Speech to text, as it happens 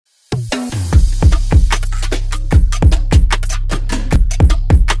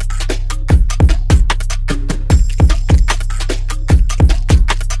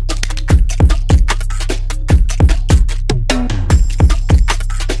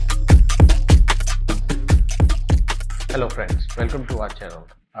Hello friends, welcome to our channel.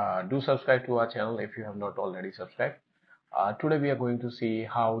 Do subscribe to our channel if you have not already subscribed. Today we are going to see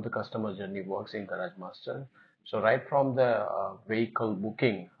how the customer journey works in Garage Master. So right from the vehicle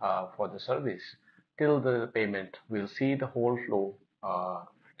booking for the service till the payment, we'll see the whole flow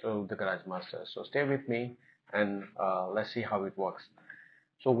through the Garage Master. So stay with me and let's see how it works.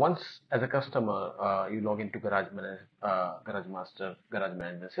 So once as a customer, you log into Garage Master, Garage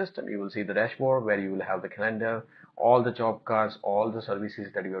Management System, you will see the dashboard where you will have the calendar, all the job cards, all the services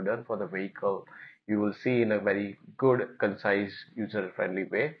that you have done for the vehicle. You will see in a very good, concise, user-friendly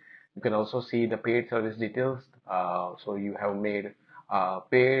way. You can also see the paid service details. So you have made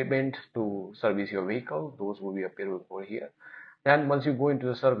payment to service your vehicle. Those will be appearing over here. Then once you go into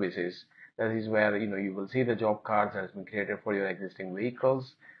the services, that is where you will see the job cards that has been created for your existing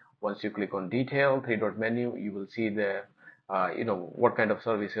vehicles. Once you click on detail, three dot menu, you will see the what kind of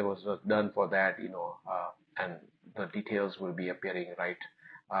service was done for that, and the details will be appearing right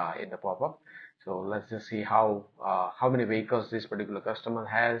in the pop-up. So let's just see how many vehicles this particular customer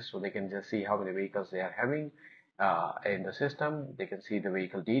has, so they can just see how many vehicles they are having in the system. They can see the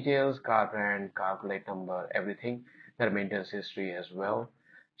vehicle details, car brand, car plate number, everything, their maintenance history as well.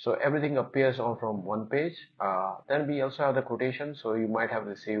 So everything appears on from one page. Then we also have the quotation. So you might have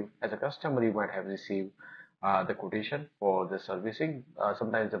received, as a customer, you might have received the quotation for the servicing.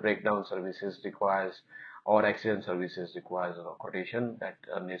 Sometimes the breakdown services requires or accident services requires a quotation that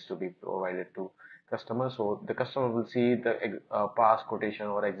needs to be provided to customer. So the customer will see the past quotation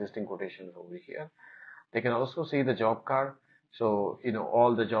or existing quotations over here. They can also see the job card. So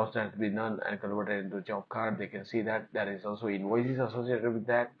all the jobs that have been done and converted into job card, they can see that there is also invoices associated with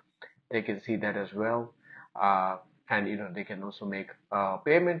that. They can see that as well. And they can also make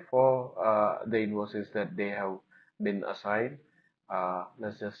payment for the invoices that they have been assigned.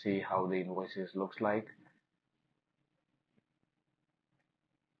 Let's just see how the invoices looks like.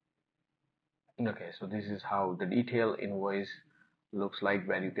 Okay, so this is how the detailed invoice looks like,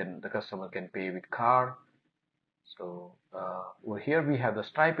 where the customer can pay with card. So over here we have the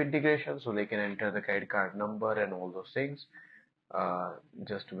Stripe integration, so they can enter the credit card number and all those things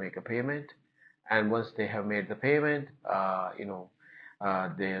just to make a payment. And once they have made the payment,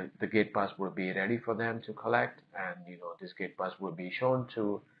 the gate pass will be ready for them to collect, and this gate pass will be shown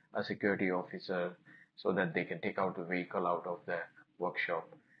to a security officer so that they can take out the vehicle out of the workshop.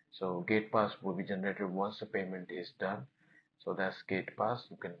 So gate pass will be generated once the payment is done. So that's gate pass.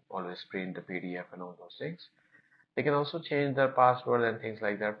 You can always print the PDF and all those things. They can also change their password and things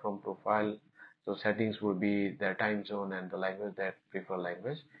like that from profile. So settings will be their time zone and the language, that prefer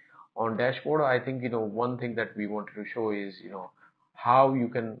language. On dashboard, I think one thing that we wanted to show is how you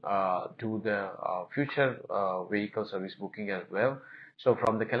can do the future vehicle service booking as well. So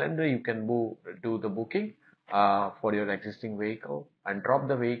from the calendar, you can do the booking for your existing vehicle and drop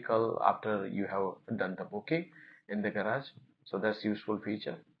the vehicle after you have done the booking in the garage. So that's useful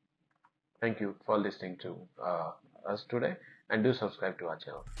feature. Thank you for listening to us today, and do subscribe to our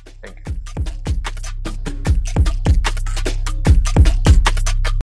channel. Thank you.